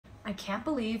I can't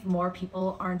believe more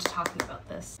people aren't talking about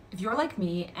this. If you're like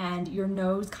me and your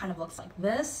nose kind of looks like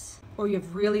this, or you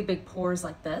have really big pores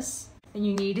like this, then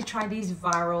you need to try these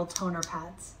viral toner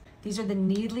pads. These are the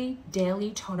Needly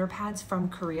Daily Toner Pads from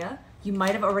Korea. You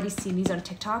might have already seen these on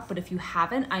TikTok, but if you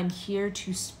haven't, I'm here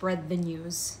to spread the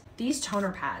news. These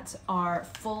toner pads are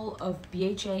full of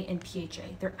BHA and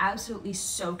PHA. They're absolutely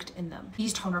soaked in them.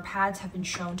 These toner pads have been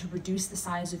shown to reduce the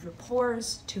size of your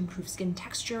pores, to improve skin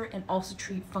texture, and also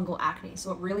treat fungal acne.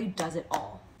 So it really does it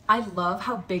all. I love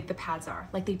how big the pads are.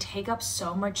 Like, they take up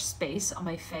so much space on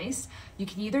my face. You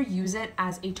can either use it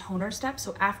as a toner step,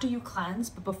 so after you cleanse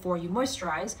but before you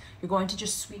moisturize, you're going to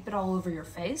just sweep it all over your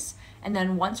face. And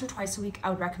then once or twice a week, I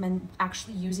would recommend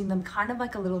actually using them kind of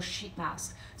like a little sheet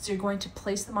mask. So you're going to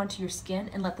place them onto your skin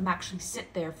and let them actually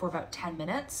sit there for about 10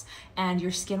 minutes, and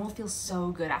your skin will feel so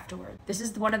good afterward. This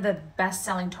is one of the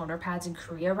best-selling toner pads in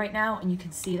Korea right now, and you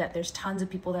can see that there's tons of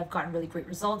people that have gotten really great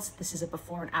results. This is a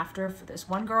before and after for this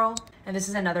one girl, and this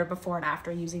is another before and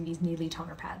after using these Needly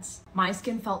toner pads. My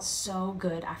skin felt so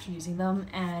good after using them,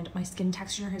 and my skin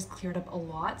texture has cleared up a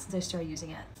lot since I started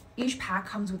using it. Each pack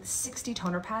comes with 60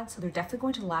 toner pads, so they're definitely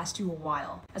going to last you a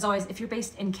while. As always, if you're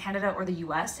based in Canada or the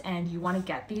US and you want to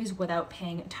get these without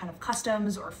paying a ton of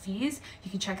customs or fees,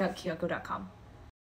 you can check out Kiyoko.com.